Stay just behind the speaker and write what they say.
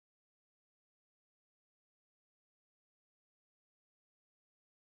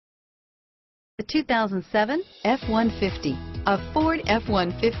The 2007 F-150. A Ford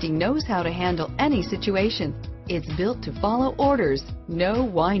F-150 knows how to handle any situation. It's built to follow orders, no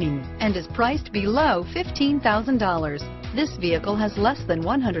whining, and is priced below $15,000. This vehicle has less than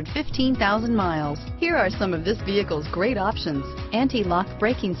 115,000 miles. Here are some of this vehicle's great options: anti-lock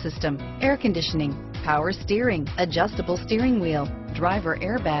braking system, air conditioning, power steering, adjustable steering wheel, driver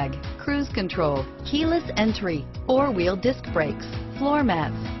airbag, cruise control, keyless entry, four-wheel disc brakes, floor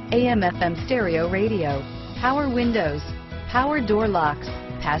mats, AM/FM stereo radio, power windows, power door locks,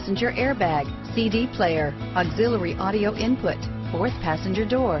 passenger airbag, CD player, auxiliary audio input, fourth passenger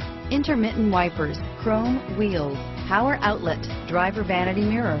door, intermittent wipers, chrome wheels, power outlet, driver vanity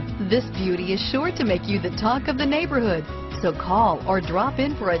mirror. This beauty is sure to make you the talk of the neighborhood. So call or drop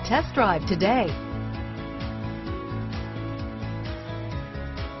in for a test drive today.